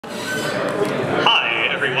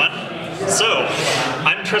everyone. So,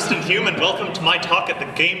 I'm Tristan Hume and welcome to my talk at the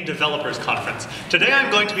Game Developers Conference. Today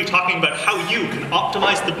I'm going to be talking about how you can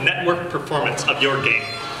optimize the network performance of your game.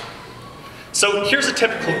 So here's a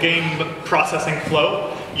typical game processing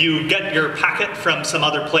flow. You get your packet from some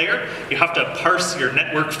other player, you have to parse your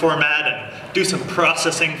network format and do some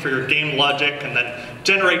processing for your game logic, and then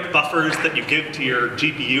generate buffers that you give to your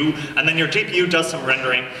GPU, and then your GPU does some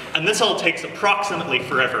rendering, and this all takes approximately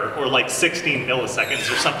forever, or like 16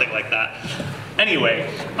 milliseconds or something like that. Anyway,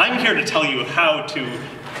 I'm here to tell you how to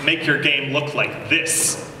make your game look like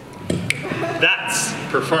this. That's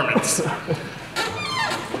performance.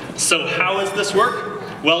 So how does this work?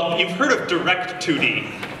 Well, you've heard of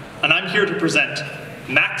Direct2D, and I'm here to present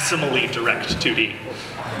MaximallyDirect2D.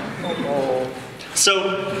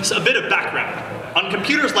 So a bit of background. On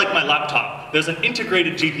computers like my laptop, there's an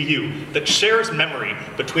integrated GPU that shares memory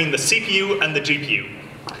between the CPU and the GPU.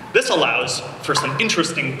 This allows for some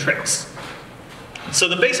interesting tricks. So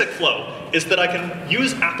the basic flow is that I can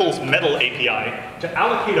use Apple's Metal API to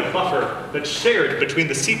allocate a buffer that's shared between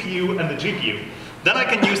the CPU and the GPU. Then I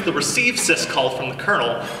can use the receive sys call from the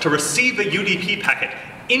kernel to receive a UDP packet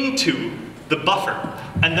into the buffer,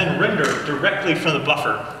 and then render directly from the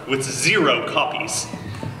buffer with 0 copies.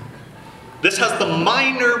 This has the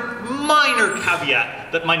minor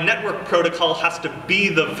caveat that my network protocol has to be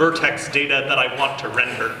the vertex data that I want to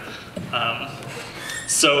render.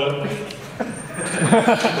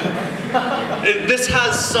 This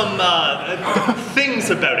has some things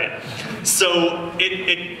about it. So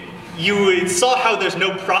you saw how there's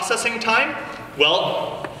no processing time?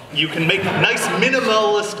 Well, you can make nice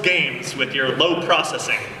minimalist games with your low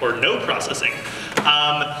processing, or no processing.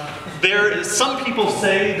 Some people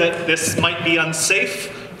say that this might be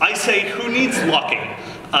unsafe. I say, who needs locking?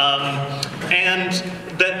 And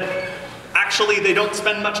that actually they don't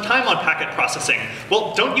spend much time on packet processing.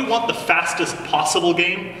 Well, don't you want the fastest possible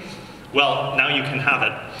game? Well, now you can have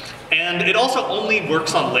it. And it also only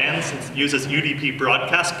works on LAN since it uses UDP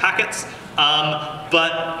broadcast packets.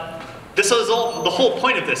 But the whole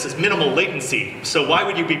point of this is minimal latency. So why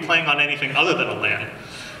would you be playing on anything other than a LAN?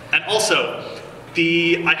 And also,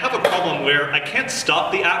 I have a problem where I can't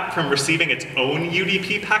stop the app from receiving its own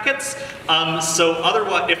UDP packets. So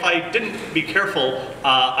otherwise, if I didn't be careful,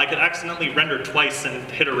 I could accidentally render twice and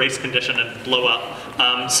hit a race condition and blow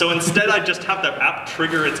up. So instead, I just have the app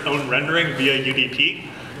trigger its own rendering via UDP,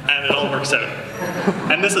 and it all works out.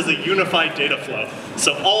 And this is a unified data flow.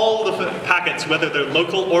 So all the packets, whether they're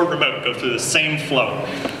local or remote, go through the same flow.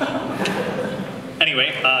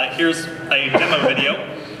 Anyway, here's a demo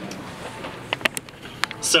video.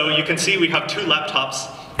 So you can see we have 2 laptops,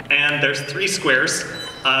 and there's 3 squares.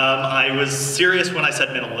 I was serious when I said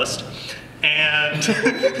minimalist. And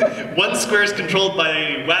one square is controlled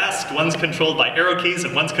by WASD, one's controlled by arrow keys,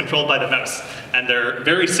 and one's controlled by the mouse. And they're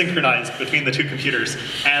very synchronized between the 2 computers.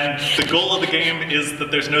 And the goal of the game is that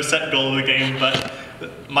there's no set goal of the game, but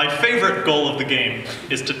my favorite goal of the game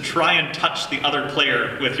is to try and touch the other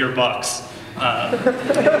player with your box. Yep.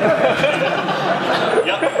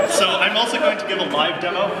 So I'm also going to give a live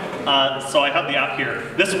demo. So I have the app here.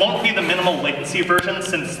 This won't be the minimal latency version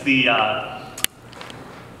since the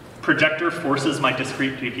projector forces my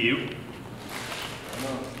discrete GPU.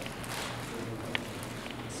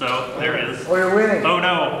 So there it is. Oh, you're winning. Oh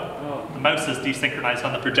no, the mouse is desynchronized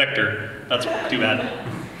on the projector. That's too bad.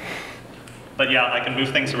 But yeah, I can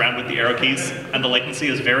move things around with the arrow keys, and the latency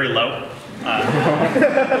is very low.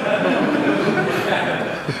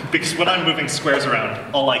 Because when I'm moving squares around,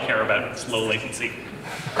 all I care about is low latency.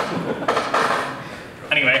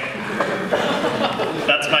 Anyway,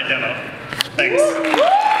 that's my demo. Thanks.